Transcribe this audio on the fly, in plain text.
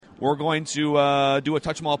we're going to do a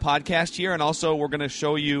Touch 'em All podcast here, and also we're going to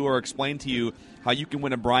show you or explain to you how you can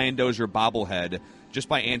win a Brian Dozier bobblehead just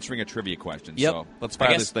by answering a trivia question. Yep. So let's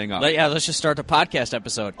fire this thing up. Let's just start the podcast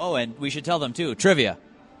episode. Oh, and we should tell them, too, trivia.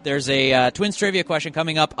 There's a Twins trivia question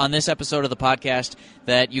coming up on this episode of the podcast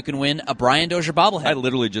that you can win a Brian Dozier bobblehead. I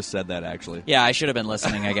literally just said that, actually. Yeah, I should have been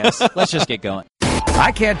listening, I guess. Let's just get going.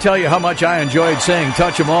 I can't tell you how much I enjoyed saying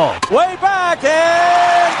touch 'em all. Way back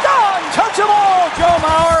and done! Touch 'em all, Joe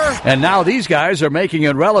Mauer! And now these guys are making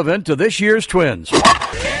it relevant to this year's Twins.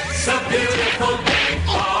 It's a beautiful day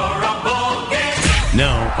for a ball game.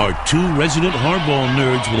 Now, our two resident hardball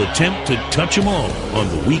nerds will attempt to touch 'em all on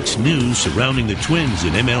the week's news surrounding the Twins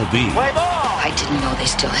in MLB. Play ball! I didn't know they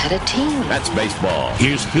still had a team. That's baseball.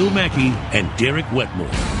 Here's Phil Mackey and Derek Wetmore.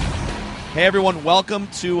 Hey, everyone. Welcome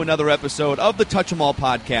to another episode of the Touch 'em All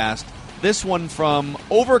podcast. This one from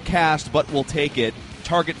overcast, but we'll take it,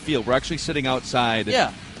 Target Field. We're actually sitting outside.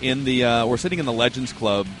 Yeah. We're sitting in the Legends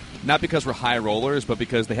Club, not because we're high rollers, but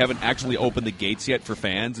because they haven't actually opened the gates yet for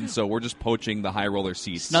fans, and so we're just poaching the high roller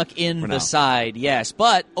seats. Snuck in for the now. side, yes.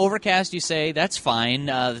 But overcast, you say, that's fine.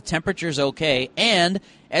 The temperature's okay. And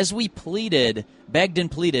as we begged and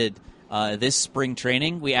pleaded this spring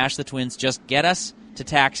training, we asked the Twins, just get us to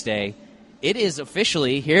tax day. It is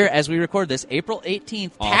officially, here as we record this, April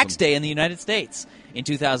 18th, Awesome. tax day in the United States in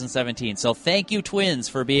 2017. So thank you, Twins,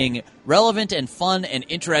 for being relevant and fun and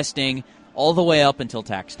interesting all the way up until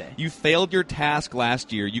tax day. You failed your task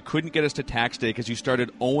last year. You couldn't get us to tax day because you started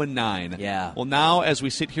 0-9. Yeah. Well, now as we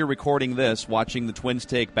sit here recording this, watching the Twins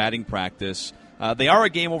take batting practice, they are a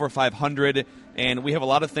game over 500, and we have a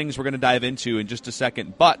lot of things we're going to dive into in just a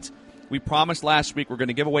second. But we promised last week we're going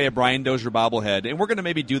to give away a Brian Dozier bobblehead, and we're going to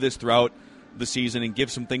maybe do this throughout the season and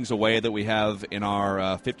give some things away that we have in our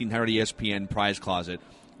 1500 ESPN prize closet.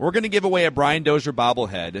 We're going to give away a Brian Dozier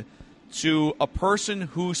bobblehead to a person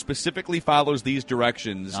who specifically follows these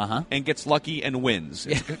directions and gets lucky and wins.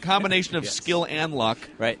 It's a combination of skill and luck,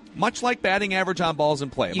 Right. much like batting average on balls in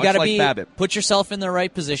play, You much got to like BABIP. put yourself in the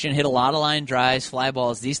right position, hit a lot of line drives, fly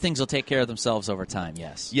balls. These things will take care of themselves over time,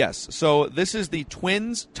 yes. Yes, so this is the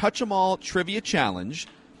Twins Touch 'em All Trivia Challenge.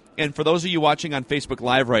 And for those of you watching on Facebook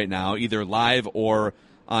Live right now, either live or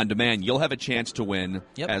on demand, you'll have a chance to win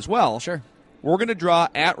as well. Sure. We're going to draw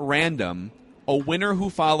at random a winner who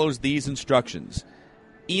follows these instructions.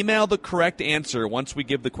 Email the correct answer once we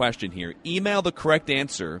give the question here. Email the correct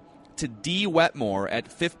answer to dwetmore at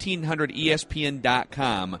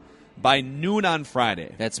 1500ESPN.com by noon on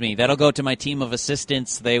Friday. That's me. That'll go to my team of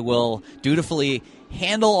assistants. They will dutifully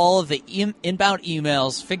handle all of the inbound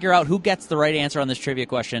emails, figure out who gets the right answer on this trivia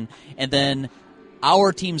question, and then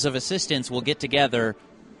our teams of assistants will get together,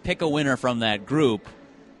 pick a winner from that group,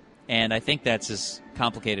 and I think that's as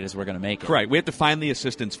complicated as we're going to make it. Correct. We have to find the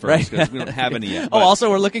assistants first because we don't have any yet. Oh, But, also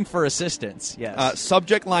we're looking for assistants. Yes.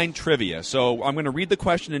 subject line trivia. So I'm going to read the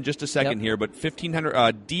question in just a second here, but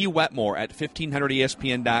 1500 D Wetmore at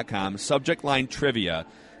 1500ESPN.com. Subject line trivia.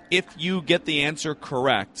 If you get the answer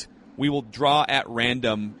correct, we will draw at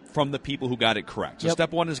random from the people who got it correct. So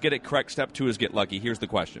step one is get it correct. Step two is get lucky. Here's the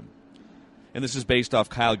question. And this is based off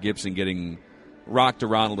Kyle Gibson getting rocked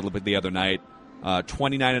around a little bit the other night.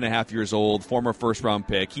 29 and a half years old, former first-round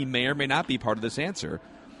pick. He may or may not be part of this answer.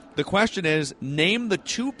 The question is, name the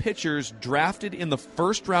two pitchers drafted in the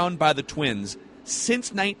first round by the Twins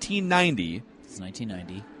since 1990 It's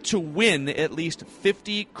 1990. to win at least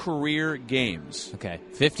 50 career games. Okay.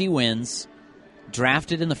 50 wins,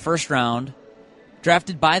 drafted in the first round.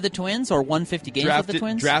 Drafted by the Twins or won 50 games with the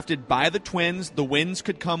Twins? Drafted by the Twins. The wins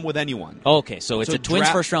could come with anyone. Okay, so it's a Twins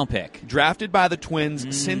first-round pick. Drafted by the Twins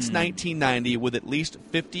since 1990 with at least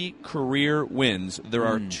 50 career wins. There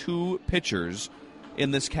are two pitchers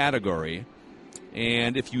in this category.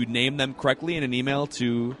 And if you name them correctly in an email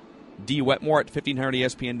to dwetmore at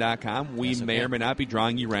 1500ESPN.com, we may or may not be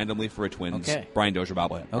drawing you randomly for a Twins Brian Dozier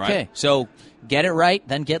bobblehead. Okay, right? so get it right,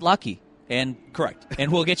 then get lucky. And correct. And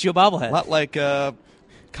we'll get you a bobblehead. A lot like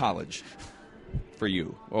college for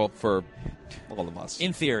you, or for all of us.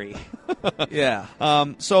 In theory. Yeah.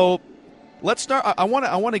 So let's start. I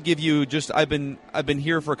want to give you just. I've been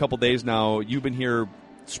here for a couple days now. You've been here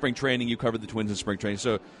spring training. You covered the Twins in spring training.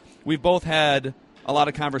 So we've both had a lot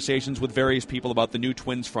of conversations with various people about the new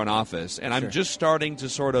Twins front office, and I'm just starting to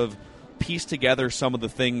sort of piece together some of the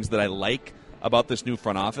things that I like about this new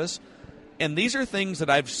front office. And these are things that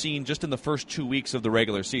I've seen just in the first 2 weeks of the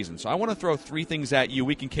regular season. So I want to throw three things at you.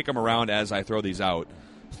 We can kick them around as I throw these out.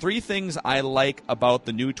 Three things I like about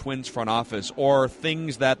the new Twins front office, or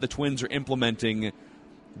things that the Twins are implementing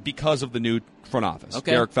because of the new front office. Okay.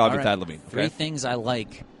 Derek Falvey, All right. Thad Levine. Three things I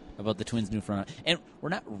like about the Twins' new front office. And we're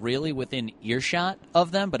not really within earshot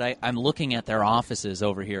of them, but I'm looking at their offices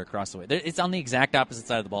over here across the way. It's on the exact opposite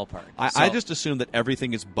side of the ballpark. I just assume that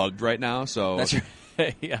everything is bugged right now, so That's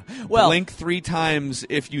right. Yeah. Well, blink 3 times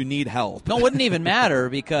if you need help. no, it wouldn't even matter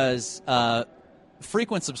because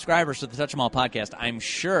frequent subscribers to the Touch 'Em All podcast, I'm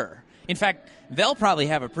sure. In fact, they'll probably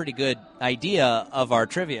have a pretty good idea of our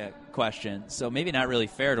trivia question, so maybe not really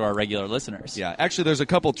fair to our regular listeners. Yeah, actually, there's a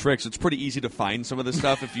couple tricks. It's pretty easy to find some of this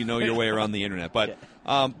stuff if you know your way around the internet. But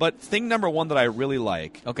thing number one that I really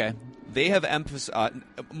like, Okay. they have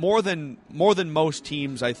more than most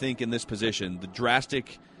teams, I think, in this position, the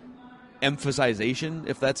drastic emphasization,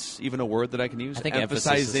 if that's even a word that I can use. I think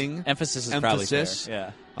emphasizing emphasis is probably fair.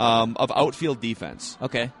 Yeah. Of outfield defense.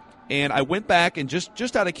 Okay. And I went back and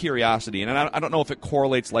just out of curiosity, and I don't know if it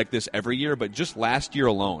correlates like this every year, but just last year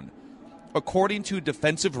alone, according to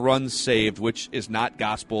defensive runs saved, which is not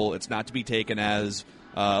gospel, it's not to be taken as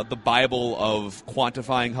the Bible of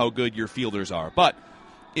quantifying how good your fielders are. But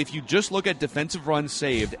if you just look at defensive runs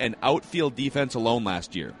saved and outfield defense alone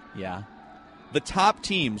last year, Yeah. the top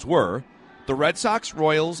teams were the Red Sox,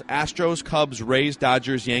 Royals, Astros, Cubs, Rays,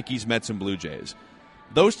 Dodgers, Yankees, Mets, and Blue Jays.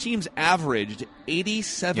 Those teams averaged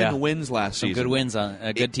 87 wins last Some season. good wins on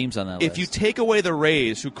good teams on that list. If you take away the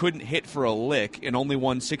Rays, who couldn't hit for a lick and only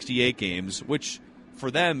won 68 games, which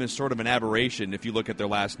for them is sort of an aberration if you look at their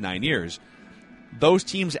last 9 years, those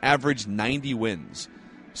teams averaged 90 wins.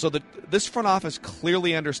 So this front office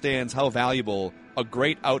clearly understands how valuable a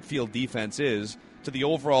great outfield defense is to the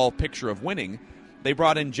overall picture of winning. They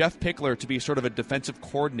brought in Jeff Pickler to be sort of a defensive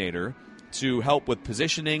coordinator to help with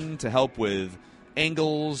positioning, to help with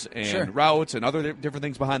angles and routes and other different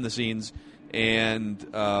things behind the scenes, and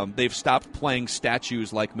they've stopped playing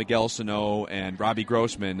statues like Miguel Sano and Robbie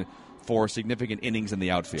Grossman for significant innings in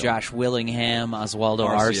the outfield. Josh Willingham, Oswaldo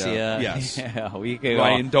Arcia. Yes. Yeah,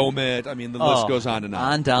 Ryan Domit. I mean, the list goes on and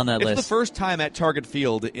on. On down that list. It's the first time at Target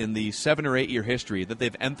Field in the 7 or 8 year history that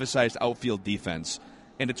they've emphasized outfield defense,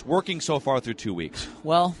 and it's working so far through 2 weeks.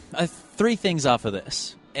 Well, 3 things off of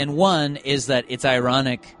this. And one is that it's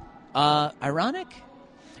ironic. Ironic?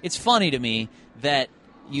 It's funny to me that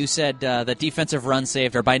you said that defensive runs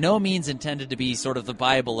saved are by no means intended to be sort of the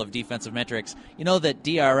Bible of defensive metrics. You know that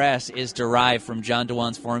DRS is derived from John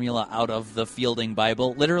DeWan's formula out of the Fielding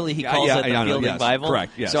Bible. Literally, he calls it the Fielding Bible.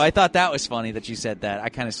 Correct, yes. So I thought that was funny that you said that. I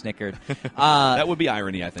kind of snickered. That would be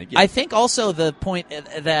irony, I think. Yeah. I think also the point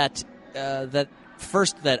that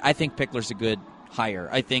first that I think Pickler's a good hire.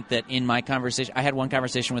 I think that in my conversation, I had one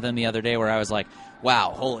conversation with him the other day where I was like,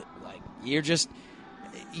 wow, holy, like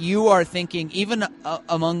you are thinking, even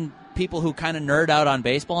among people who kind of nerd out on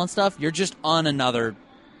baseball and stuff, you're just on another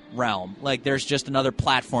realm. Like there's just another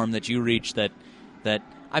platform that you reach that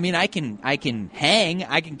I mean, I can hang,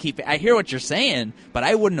 I can keep, I hear what you're saying, but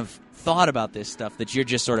I wouldn't have thought about this stuff that you're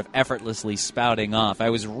just sort of effortlessly spouting off. I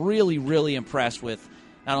was really, really impressed with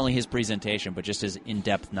not only his presentation, but just his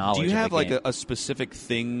in-depth knowledge. Do you have of the like game. a specific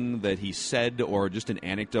thing that he said, or just an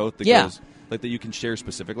anecdote that goes like that you can share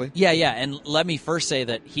specifically? Yeah, and let me first say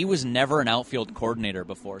that he was never an outfield coordinator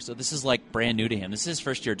before, so this is like brand new to him. This is his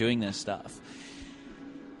first year doing this stuff.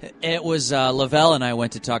 It was Lavelle and I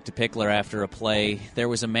went to talk to Pickler after a play. There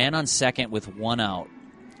was a man on second with 1 out,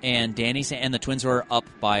 and the Twins were up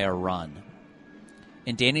by a run.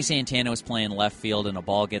 And Danny Santana was playing left field, and a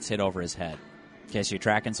ball gets hit over his head. Okay, so you're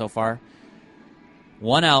tracking so far?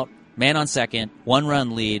 1 out, man on second,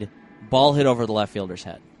 1-run lead, ball hit over the left fielder's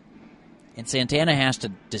head. And Santana has to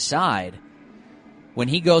decide when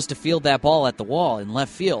he goes to field that ball at the wall in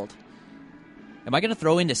left field, am I going to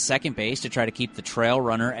throw into second base to try to keep the trail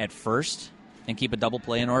runner at first and keep a double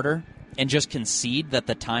play in order and just concede that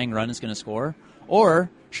the tying run is going to score? Or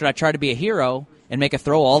should I try to be a hero and make a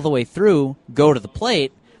throw all the way through, go to the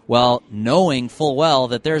plate, while knowing full well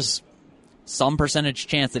that there's some percentage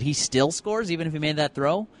chance that he still scores even if he made that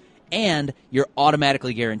throw? And you're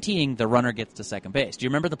automatically guaranteeing the runner gets to second base. Do you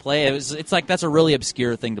remember the play? It's like that's a really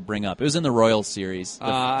obscure thing to bring up. It was in the Royals series.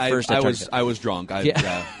 I was drunk.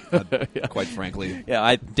 Quite frankly.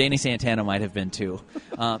 Yeah, Danny Santana might have been too.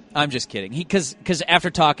 I'm just kidding. Because after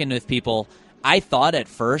talking with people, I thought at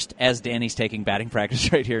first, as Danny's taking batting practice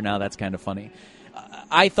right here now, that's kind of funny.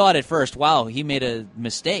 I thought at first, wow, he made a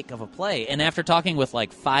mistake of a play. And after talking with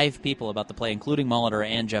like 5 people about the play, including Molitor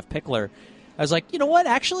and Jeff Pickler, I was like, you know what?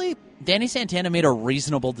 Actually, Danny Santana made a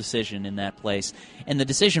reasonable decision in that place. And the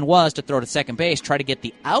decision was to throw to second base, try to get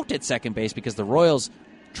the out at second base because the Royals'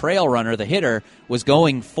 trail runner, the hitter, was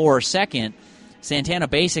going for second. Santana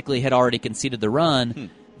basically had already conceded the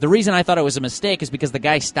run. The reason I thought it was a mistake is because the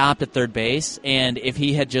guy stopped at third base, and if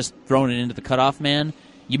he had just thrown it into the cutoff man,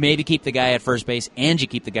 You maybe keep the guy at first base and you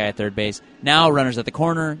keep the guy at third base. Now runners at the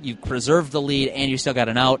corner, you've preserved the lead and you still got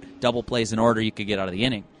an out. Double plays in order, you could get out of the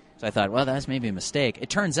inning. So I thought, well, that's maybe a mistake. It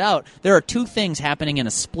turns out there are two things happening in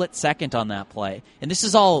a split second on that play. And this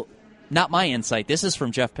is all not my insight. This is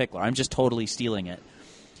from Jeff Pickler. I'm just totally stealing it.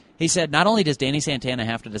 He said not only does Danny Santana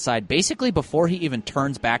have to decide basically before he even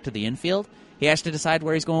turns back to the infield, he has to decide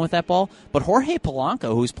where he's going with that ball. But Jorge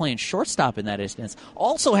Polanco, who's playing shortstop in that instance,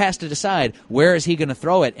 also has to decide where is he going to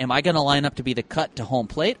throw it. Am I going to line up to be the cut to home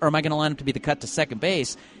plate, or am I going to line up to be the cut to second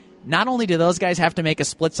base? Not only do those guys have to make a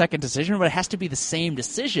split-second decision, but it has to be the same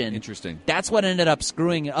decision. Interesting. That's what ended up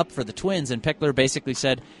screwing up for the Twins, and Pickler basically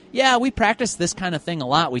said, yeah, we practice this kind of thing a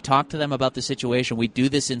lot. We talk to them about the situation. We do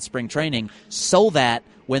this in spring training so that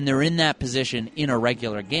when they're in that position in a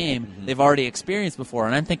regular game, they've already experienced before.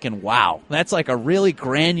 And I'm thinking, wow, that's like a really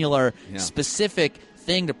granular, specific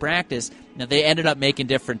thing to practice. Now, they ended up making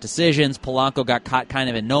different decisions. Polanco got caught kind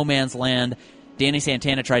of in no man's land. Danny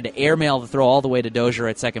Santana tried to airmail the throw all the way to Dozier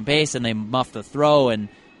at second base, and they muffed the throw, and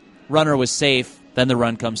runner was safe. Then the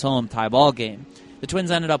run comes home, tie ball game. The Twins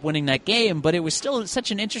ended up winning that game, but it was still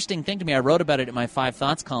such an interesting thing to me. I wrote about it in my 5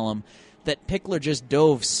 Thoughts column, that Pickler just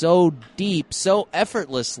dove so deep, so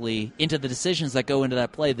effortlessly into the decisions that go into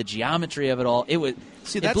that play, the geometry of it all. It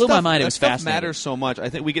blew my mind. It was fascinating. That matters so much. I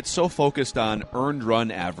think we get so focused on earned run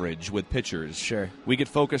average with pitchers. Sure. We get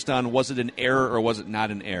focused on was it an error or was it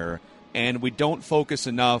not an error. And we don't focus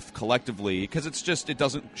enough collectively because it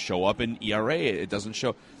doesn't show up in ERA. It doesn't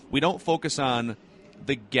show. We don't focus on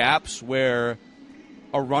the gaps where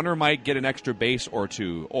a runner might get an extra base or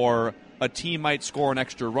two, or a team might score an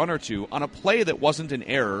extra run or two on a play that wasn't an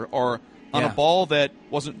error or on a ball that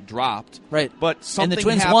wasn't dropped. Right. But something and the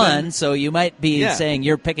Twins happened. won, so you might be saying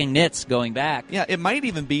you're picking nits going back. Yeah, it might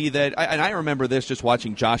even be that, and I remember this just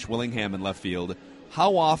watching Josh Willingham in left field,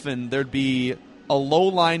 how often there'd be a low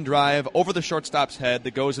line drive over the shortstop's head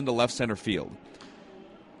that goes into left center field.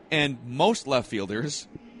 And most left fielders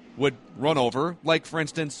would run over, like, for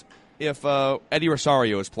instance, if Eddie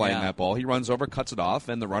Rosario is playing that ball, he runs over, cuts it off,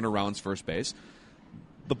 and the runner rounds first base.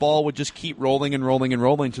 The ball would just keep rolling and rolling and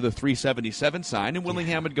rolling to the 377 sign, and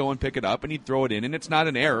Willingham would go and pick it up, and he'd throw it in, and it's not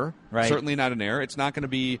an error. Right. Certainly not an error. It's not going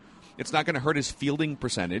to hurt his fielding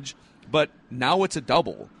percentage, but now it's a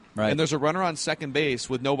double. Right. And there's a runner on second base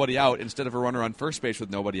with nobody out instead of a runner on first base with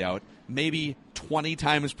nobody out, maybe 20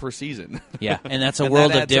 times per season. Yeah, and that's a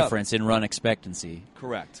world of difference in run expectancy.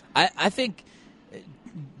 Correct. I think,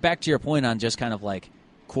 back to your point on just kind of like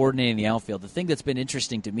coordinating the outfield, the thing that's been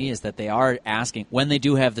interesting to me is that they are asking, when they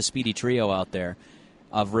do have the speedy trio out there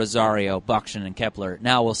of Rosario, Buxton, and Kepler,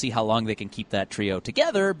 now we'll see how long they can keep that trio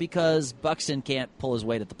together because Buxton can't pull his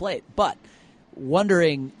weight at the plate. But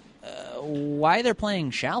wondering why they're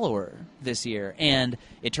playing shallower this year. And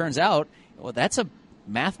it turns out, well, that's a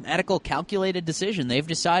mathematical, calculated decision. They've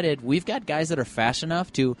decided we've got guys that are fast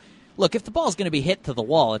enough to, look, if the ball's going to be hit to the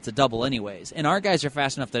wall, it's a double anyways. And our guys are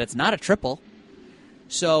fast enough that it's not a triple.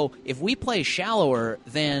 So if we play shallower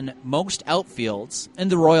than most outfields,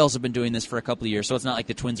 and the Royals have been doing this for a couple of years, so it's not like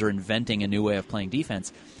the Twins are inventing a new way of playing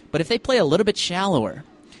defense, but if they play a little bit shallower,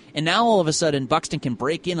 and now all of a sudden Buxton can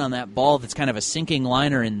break in on that ball that's kind of a sinking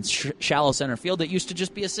liner in shallow center field that used to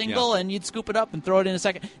just be a single and you'd scoop it up and throw it in a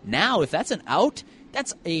second. Now, if that's an out,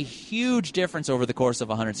 that's a huge difference over the course of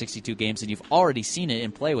 162 games, and you've already seen it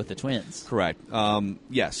in play with the Twins. Correct.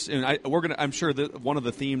 Yes, and I'm sure that one of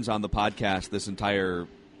the themes on the podcast this entire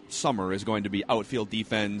summer is going to be outfield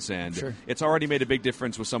defense, and it's already made a big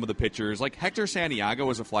difference with some of the pitchers. Like Hector Santiago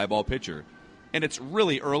is a fly ball pitcher. And it's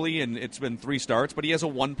really early, and it's been 3 starts, but he has a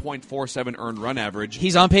 1.47 earned run average.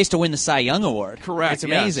 He's on pace to win the Cy Young Award. Correct. It's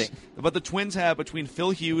amazing. Yes. But the Twins have, between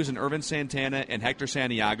Phil Hughes and Irvin Santana and Hector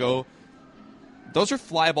Santiago, those are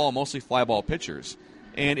mostly fly ball pitchers.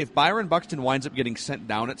 And if Byron Buxton winds up getting sent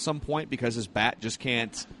down at some point because his bat just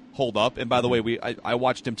can't hold up, and by the way, I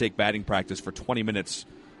watched him take batting practice for 20 minutes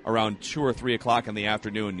around 2 or 3 o'clock in the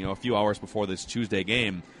afternoon, a few hours before this Tuesday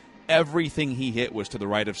game. Everything he hit was to the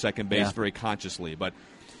right of second base very consciously. But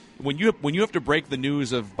when you have to break the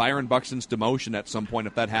news of Byron Buxton's demotion at some point,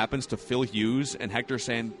 if that happens to Phil Hughes and Hector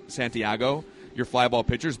Santiago, your fly ball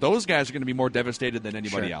pitchers, those guys are going to be more devastated than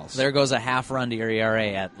anybody else. There goes a half run to your ERA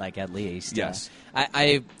at least. Yes.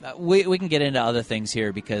 We can get into other things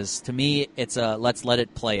here because to me it's a let's let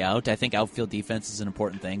it play out. I think outfield defense is an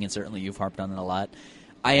important thing, and certainly you've harped on it a lot.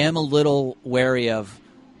 I am a little wary of,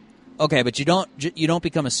 okay, but you don't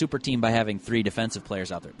become a super team by having 3 defensive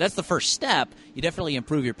players out there. That's the first step. You definitely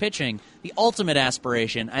improve your pitching. The ultimate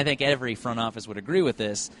aspiration, I think every front office would agree with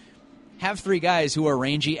this, have three guys who are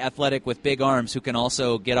rangy, athletic, with big arms who can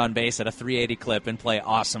also get on base at a 380 clip and play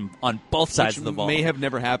awesome on both sides of the ball. May have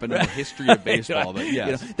never happened in the history of baseball, but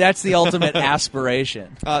yes. That's the ultimate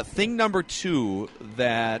aspiration. Thing number 2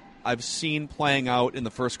 that I've seen playing out in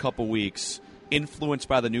the first couple weeks, influenced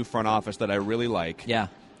by the new front office that I really like. Yeah.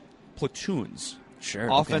 Platoons. Sure.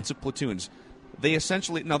 Offensive platoons. They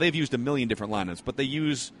essentially, now they've used a million different lineups, but they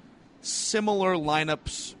use similar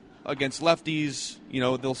lineups against lefties.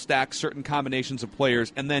 They'll stack certain combinations of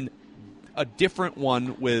players and then a different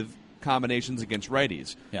one with combinations against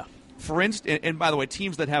righties. Yeah. For instance, and by the way,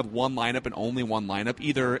 teams that have one lineup and only one lineup,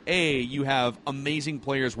 either A, you have amazing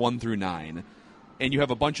players 1 through 9, and you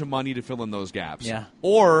have a bunch of money to fill in those gaps. Yeah.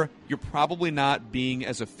 Or you're probably not being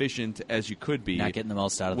as efficient as you could be. Not getting the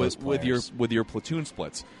most out of those players. with your platoon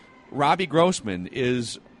splits. Robbie Grossman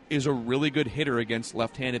is a really good hitter against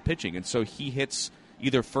left-handed pitching, and so he hits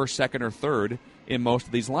either first, second, or third in most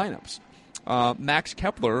of these lineups. Max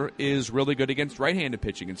Kepler is really good against right-handed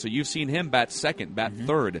pitching, and so you've seen him bat second, bat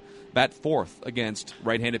third, bat fourth against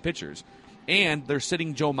right-handed pitchers. And they're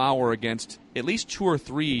sitting Joe Mauer against at least 2 or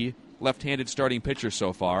 3 left-handed starting pitchers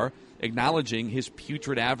so far, acknowledging his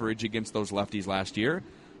putrid average against those lefties last year.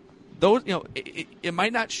 Those, it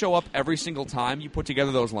might not show up every single time you put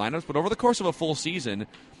together those lineups, but over the course of a full season,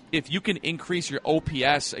 if you can increase your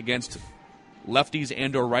OPS against lefties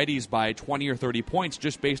and or righties by 20 or 30 points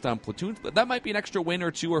just based on platoons, that might be an extra win or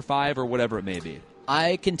 2 or 5 or whatever it may be.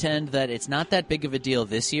 I contend that it's not that big of a deal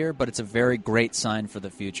this year, but it's a very great sign for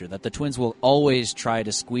the future, that the Twins will always try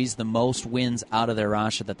to squeeze the most wins out of their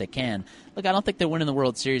roster that they can. Look, I don't think they're winning the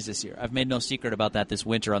World Series this year. I've made no secret about that this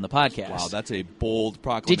winter on the podcast. Wow, that's a bold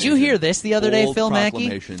proclamation. Did you hear this the other day, Bold Phil Mackey?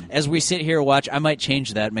 proclamation. As we sit here watch, I might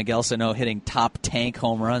change that. Miguel Sano hitting top tank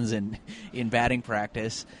home runs in batting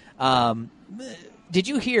practice. Did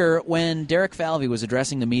you hear when Derek Falvey was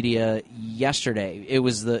addressing the media yesterday? It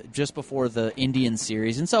was just before the Indians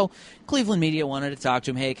series, and so Cleveland media wanted to talk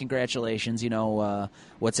to him. Hey, congratulations!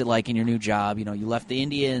 What's it like in your new job? You left the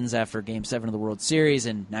Indians after Game 7 of the World Series,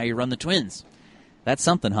 and now you run the Twins. That's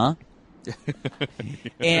something, huh?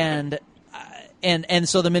 And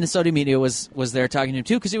so the Minnesota media was there talking to him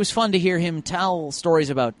too, because it was fun to hear him tell stories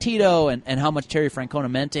about Tito and how much Terry Francona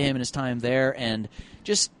meant to him in his time there, and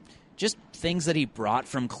just things that he brought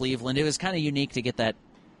from Cleveland. It was kind of unique to get that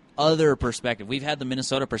other perspective. We've had the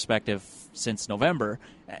Minnesota perspective since November.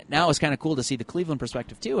 Now it's kind of cool to see the Cleveland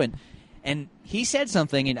perspective too. And he said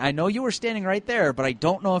something, and I know you were standing right there, but I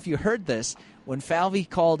don't know if you heard this, when Falvey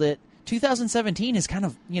called it 2017 is kind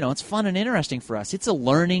of, it's fun and interesting for us. It's a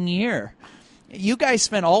learning year. You guys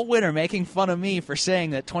spent all winter making fun of me for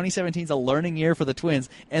saying that 2017 is a learning year for the Twins,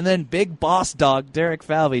 and then big boss dog Derek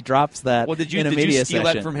Falvey drops that in a media session. Did you steal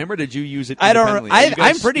that from him, or did you use it I independently? don't.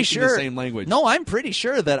 I'm pretty sure. The same language. No, I'm pretty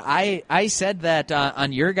sure that I said that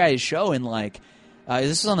on your guys' show in this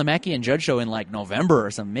was on the Mackey and Judd show in November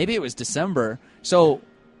or something. Maybe it was December. So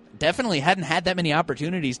definitely hadn't had that many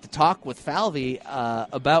opportunities to talk with Falvey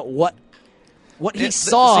about what he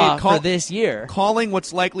saw for this year. Calling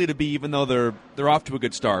what's likely to be, even though they're off to a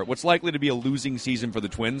good start, what's likely to be a losing season for the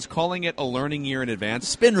Twins, calling it a learning year in advance.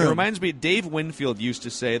 Spin room. It reminds me, Dave Winfield used to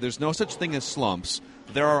say, there's no such thing as slumps.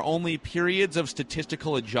 There are only periods of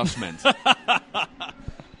statistical adjustment.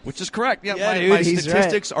 Which is correct. Yeah, my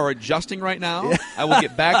statistics are adjusting right now. Yeah. I will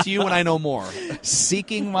get back to you when I know more.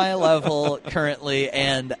 Seeking my level currently,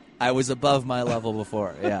 and I was above my level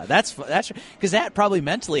before. Yeah, that's because that probably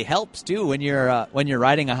mentally helps too when you're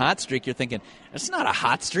riding a hot streak. You're thinking, it's not a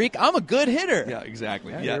hot streak. I'm a good hitter. Yeah,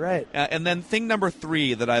 exactly. Yeah, you're right. And then thing number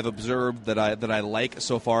 3 that I've observed that I like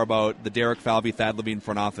so far about the Derek Falvey, Thad Levine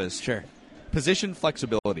front office. Sure. Position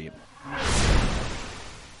flexibility.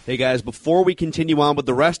 Hey guys, before we continue on with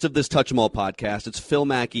the rest of this Touch 'Em All podcast, it's Phil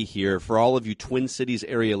Mackey here for all of you Twin Cities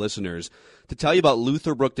area listeners to tell you about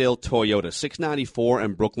Luther Brookdale Toyota. 694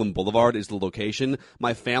 and Brooklyn Boulevard is the location.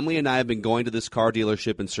 My family and I have been going to this car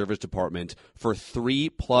dealership and service department for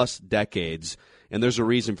 3+ decades. And there's a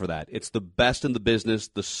reason for that. It's the best in the business,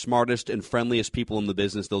 the smartest and friendliest people in the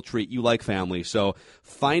business. They'll treat you like family. So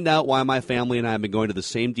find out why my family and I have been going to the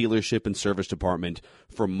same dealership and service department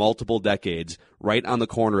for multiple decades, right on the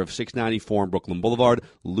corner of 694 and Brooklyn Boulevard,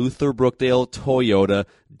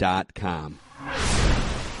 LutherBrookdaleToyota.com.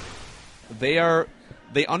 They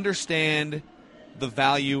understand the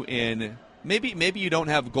value in, maybe you don't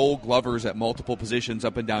have Gold Glovers at multiple positions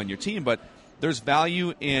up and down your team, but there's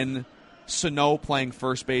value in Sano playing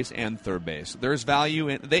first base and third base. There's value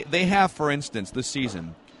in they have, for instance, this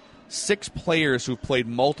season, 6 players who've played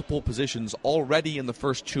multiple positions already in the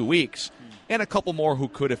first 2 weeks, and a couple more who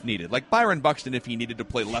could if needed. Like Byron Buxton, if he needed to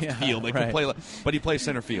play left field, could play, but he plays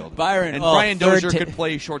center field. Byron, and Brian Dozier could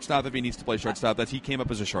play shortstop if he needs to play shortstop. He came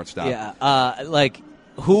up as a shortstop. Yeah,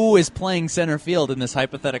 who is playing center field in this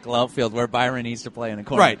hypothetical outfield where Byron needs to play in a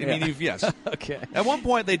corner? Right. I mean, yes. Okay. At one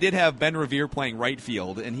point, they did have Ben Revere playing right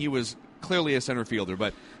field, and he was clearly a center fielder.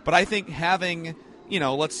 But I think having,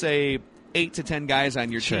 let's say 8 to 10 guys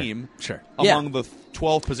on your team among the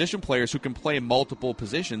 12 position players who can play multiple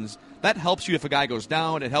positions, that helps you if a guy goes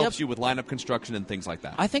down. It helps you with lineup construction and things like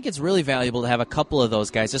that. I think it's really valuable to have a couple of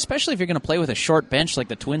those guys, especially if you're going to play with a short bench like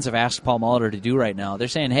the Twins have asked Paul Molitor to do right now. They're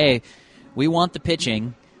saying, hey, we want the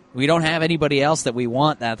pitching. We don't have anybody else that we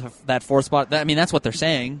want that fourth spot. I mean, that's what they're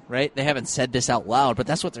saying, right? They haven't said this out loud, but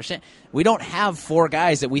that's what they're saying. We don't have 4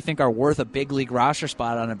 guys that we think are worth a big league roster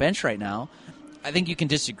spot on a bench right now. I think you can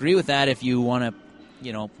disagree with that if you want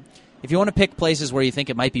to, if you want to pick places where you think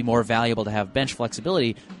it might be more valuable to have bench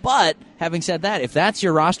flexibility. But having said that, if that's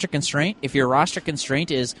your roster constraint, if your roster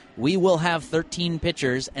constraint is we will have 13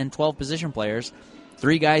 pitchers and 12 position players,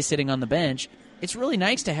 3 guys sitting on the bench, it's really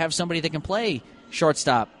nice to have somebody that can play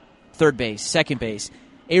shortstop, third base, second base.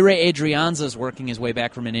 A-Ray Adrianza is working his way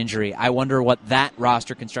back from an injury. I wonder what that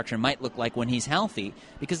roster construction might look like when he's healthy,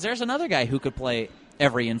 because there's another guy who could play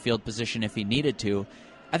every infield position if he needed to.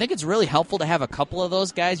 I think it's really helpful to have a couple of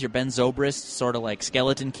those guys, your Ben Zobrist, sort of like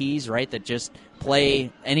skeleton keys, right, that just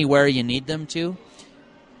play anywhere you need them to.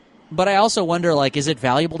 But I also wonder, is it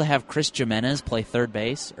valuable to have Chris Jimenez play third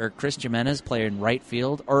base or Chris Jimenez play in right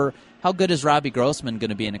field? Or how good is Robbie Grossman going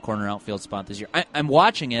to be in a corner outfield spot this year? I'm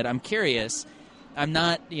watching it. I'm curious. I'm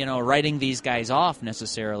not, writing these guys off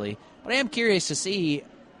necessarily, but I am curious to see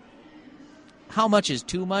how much is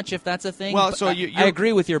too much, if that's a thing. Well, so I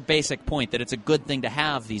agree with your basic point that it's a good thing to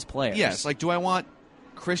have these players. Yes, do I want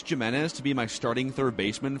Chris Jimenez to be my starting third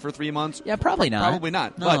baseman for 3 months? Yeah, probably not. Probably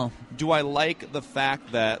not. No. But do I like the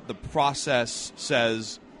fact that the process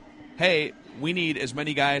says, hey, we need as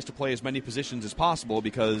many guys to play as many positions as possible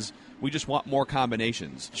because we just want more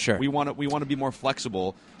combinations. Sure. We want to be more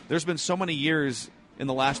flexible. There's been so many years in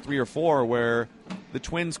the last 3 or 4 where the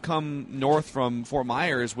Twins come north from Fort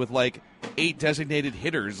Myers with 8 designated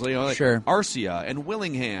hitters, Sure. Arcia and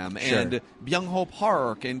Willingham and Byung-Ho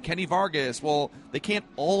Park and Kenny Vargas. Well, they can't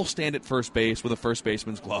all stand at first base with a first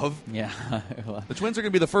baseman's glove. Yeah. The Twins are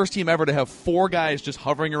going to be the first team ever to have 4 guys just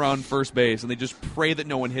hovering around first base, and they just pray that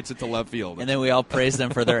no one hits it to left field. And then we all praise them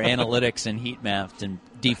for their analytics and heat maps and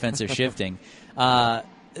defensive shifting.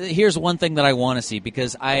 Here's one thing that I want to see,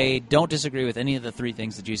 because I don't disagree with any of the 3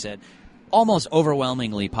 things that you said. Almost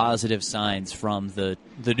overwhelmingly positive signs from the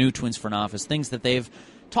new Twins front office, things that they've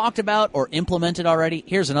talked about or implemented already.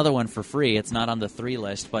 Here's another one for free. It's not on the 3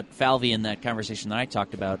 list, but Falvey, in that conversation that I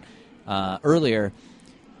talked about earlier,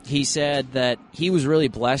 he said that he was really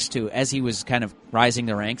blessed to, as he was kind of rising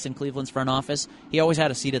the ranks in Cleveland's front office, he always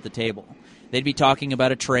had a seat at the table. They'd be talking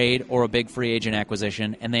about a trade or a big free agent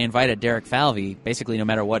acquisition, and they invited Derek Falvey, basically no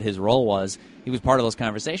matter what his role was, he was part of those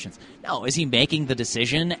conversations. Now, is he making the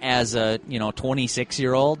decision as a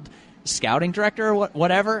 26-year-old scouting director or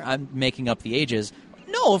whatever? I'm making up the ages.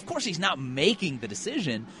 No, of course he's not making the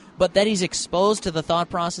decision, but that he's exposed to the thought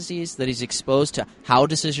processes, that he's exposed to how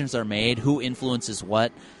decisions are made, who influences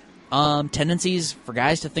what, tendencies for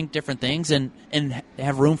guys to think different things and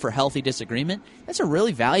have room for healthy disagreement. That's a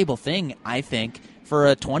really valuable thing, I think, for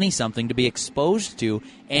a 20-something to be exposed to.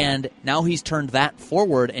 And now he's turned that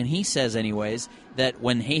forward, and he says anyways that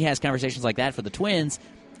when he has conversations like that for the Twins,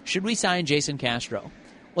 should we sign Jason Castro?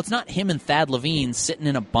 Well, it's not him and Thad Levine sitting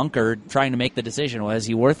in a bunker trying to make the decision. Well, is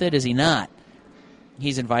he worth it? Is he not?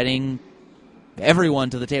 He's inviting everyone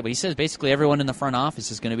to the table. He says basically everyone in the front office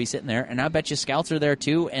is going to be sitting there, and I bet you scouts are there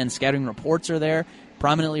too, and scouting reports are there,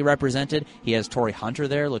 prominently represented. He has Torrey Hunter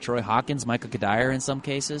there, LaTroy Hawkins, Michael Kadire in some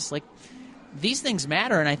cases. These things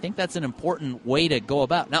matter, and I think that's an important way to go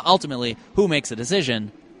about. Now, ultimately, who makes a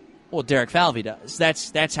decision? Well, Derek Falvey does.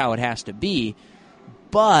 That's how it has to be.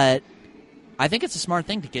 But I think it's a smart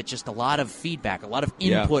thing to get just a lot of feedback, a lot of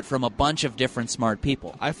input from a bunch of different smart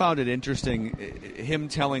people. I found it interesting, him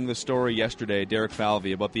telling the story yesterday, Derek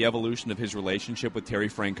Falvey, about the evolution of his relationship with Terry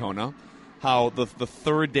Francona, how the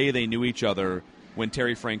third day they knew each other when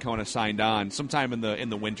Terry Francona signed on, sometime in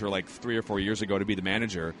the winter, 3 or 4 years ago, to be the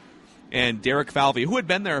manager. And Derek Falvey, who had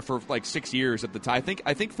been there for 6 years at the time,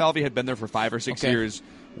 I think Falvey had been there for 5 or 6 years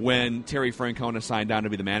when Terry Francona signed on to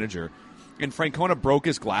be the manager. And Francona broke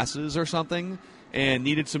his glasses or something and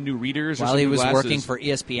needed some new readers. While he was working for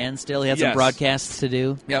ESPN still, he had some broadcasts to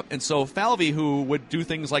do. Yep, and so Falvey, who would do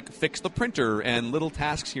things like fix the printer and little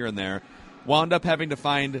tasks here and there, wound up having to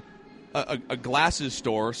find a glasses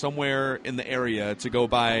store somewhere in the area to go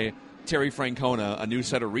buy Terry Francona a new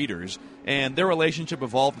set of readers, and their relationship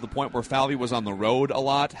evolved to the point where Falvey was on the road a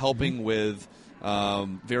lot, helping with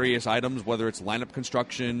various items, whether it's lineup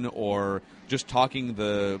construction or just talking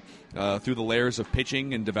through the layers of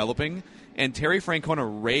pitching and developing. And Terry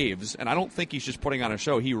Francona raves, and I don't think he's just putting on a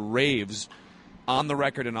show. He raves on the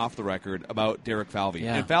record and off the record about Derek Falvey.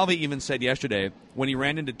 Yeah. And Falvey even said yesterday when he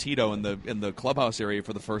ran into Tito in the clubhouse area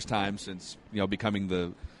for the first time since becoming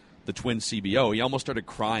the Twins CBO, he almost started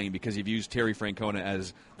crying because he views Terry Francona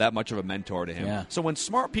as that much of a mentor to him. Yeah. So when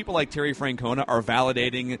smart people like Terry Francona are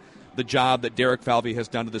validating the job that Derek Falvey has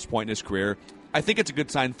done to this point in his career, I think it's a good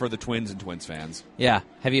sign for the Twins and Twins fans. Yeah.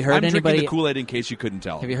 Have you heard I'm anybody? drinking the Kool-Aid in case you couldn't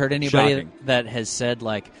tell. Have you heard anybody Shocking. that has said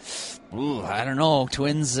like, "Ooh, I don't know,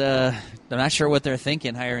 Twins? I'm not sure what they're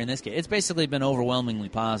thinking hiring this kid." It's basically been overwhelmingly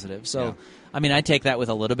positive. So, Yeah. I mean, I take that with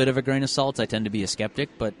a little bit of a grain of salt. I tend to be a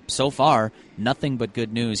skeptic, but so far, nothing but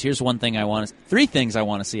good news. Here's one thing three things I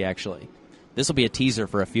want to see. Actually, this will be a teaser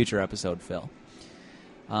for a future episode, Phil.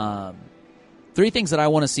 Three things that I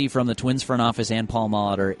want to see from the Twins front office and Paul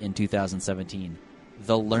Molitor in 2017.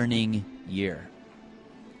 The learning year.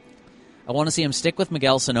 I want to see him stick with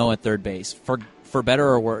Miguel Sano at third base, for better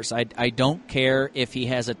or worse. I don't care if he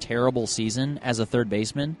has a terrible season as a third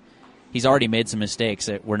baseman. He's already made some mistakes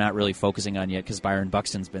that we're not really focusing on yet because Byron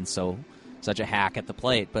Buxton's been such a hack at the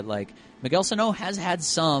plate. But like Miguel Sano has had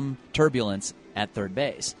some turbulence at third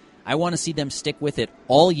base. I want to see them stick with it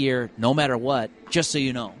all year, no matter what, just so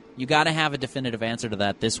you know. You got to have a definitive answer to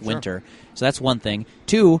that this winter. So that's one thing.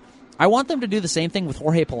 Two, I want them to do the same thing with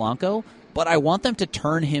Jorge Polanco, but I want them to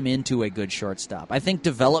turn him into a good shortstop. I think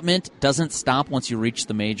development doesn't stop once you reach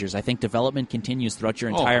the majors. I think development continues throughout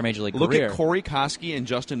your entire major league career. Look at Corey Koski and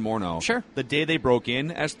Justin Morneau. Sure. The day they broke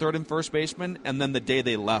in as third and first baseman, and then the day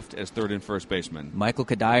they left as third and first baseman. Michael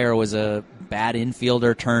Kadire was a bad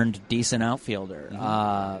infielder turned decent outfielder.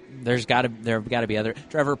 There have got to be other.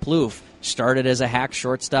 Trevor Plouffe started as a hack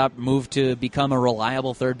shortstop, moved to become a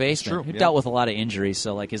reliable third baseman. True, He yeah. dealt with a lot of injuries,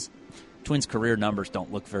 so like his Twins' career numbers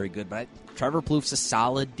don't look very good. But Trevor Plouffe's a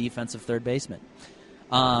solid defensive third baseman.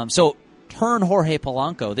 So turn Jorge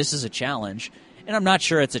Polanco. This is a challenge, and I'm not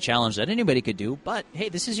sure it's a challenge that anybody could do. But hey,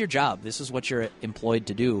 this is your job. This is what you're employed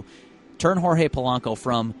to do. Turn Jorge Polanco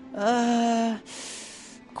from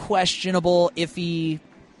questionable, iffy,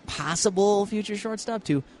 possible future shortstop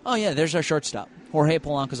to, oh yeah, there's our shortstop. Jorge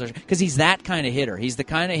Polanco's our, because he's that kind of hitter. He's the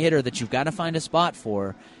kind of hitter that you've got to find a spot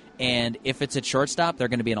for. And if it's at shortstop, they're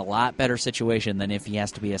going to be in a lot better situation than if he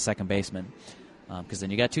has to be a second baseman, because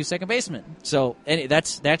then you got two second basemen. So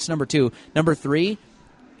that's number two. Number three,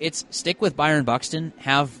 it's stick with Byron Buxton.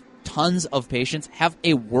 Have tons of patience. Have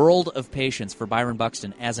a world of patience for Byron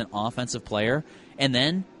Buxton as an offensive player, and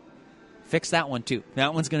then fix that one too.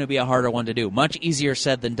 That one's going to be a harder one to do. Much easier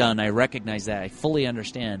said than done. I recognize that. I fully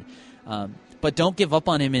understand. But don't give up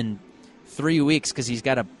on him in 3 weeks because he's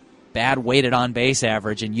got a bad weighted on base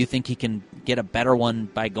average and you think he can get a better one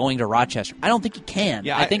by going to Rochester. I don't think he can.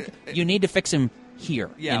 Yeah, I think you need to fix him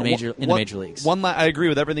here in the major leagues. I agree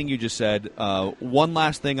with everything you just said. One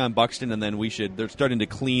last thing on Buxton, and then they're starting to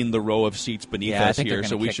clean the row of seats beneath I us think here, they're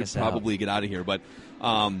so gonna we kick should us out. probably get out of here. But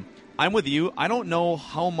I'm with you. I don't know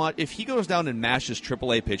how much, if he goes down and mashes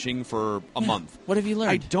AAA pitching for a month. What have you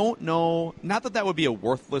learned? I don't know. Not that would be a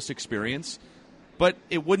worthless experience, but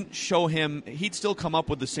it wouldn't show him. He'd still come up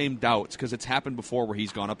with the same doubts because it's happened before where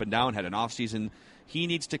he's gone up and down, had an off season. He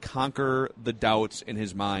needs to conquer the doubts in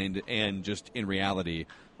his mind and just in reality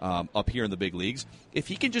up here in the big leagues. If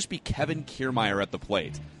he can just be Kevin Kiermaier at the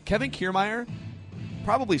plate. Kevin Kiermaier,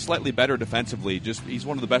 probably slightly better defensively. He's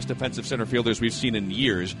one of the best defensive center fielders we've seen in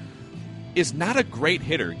years. Is not a great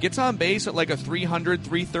hitter. Gets on base at like a 300,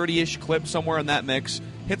 330-ish clip somewhere in that mix.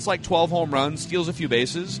 Hits like 12 home runs, steals a few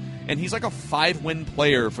bases, and he's like a 4 or 5 win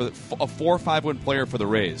player for the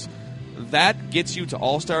Rays. That gets you to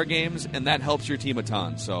All-Star games, and that helps your team a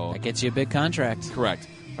ton. So That gets you a big contract. correct.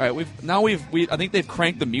 All right, I think they've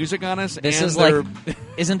cranked the music on us. This and is like, they're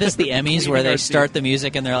isn't this the Emmys where cleaning they our start seats. the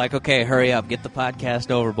music and they're like, okay, hurry up, get the podcast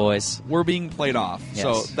over, boys. We're being played off. Yes.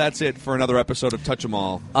 So that's it for another episode of Touch 'Em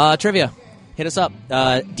All. Trivia. Hit us up.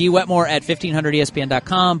 D. Wetmore at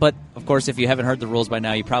 1500ESPN.com. But, of course, if you haven't heard the rules by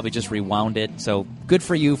now, you probably just rewound it. So good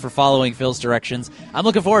for you for following Phil's directions. I'm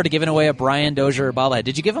looking forward to giving away a Brian Dozier bobblehead.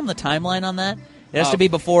 Did you give him the timeline on that? It has to be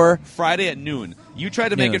before Friday at noon. You tried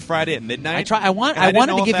to make Noon. it Friday at midnight. I wanted didn't to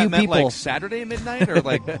know if give that you meant, people- like Saturday midnight or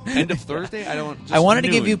like end of Thursday. I wanted to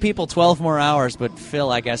give noon. you people 12 more hours, but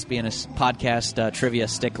Phil, I guess, being a podcast trivia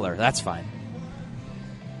stickler, that's fine.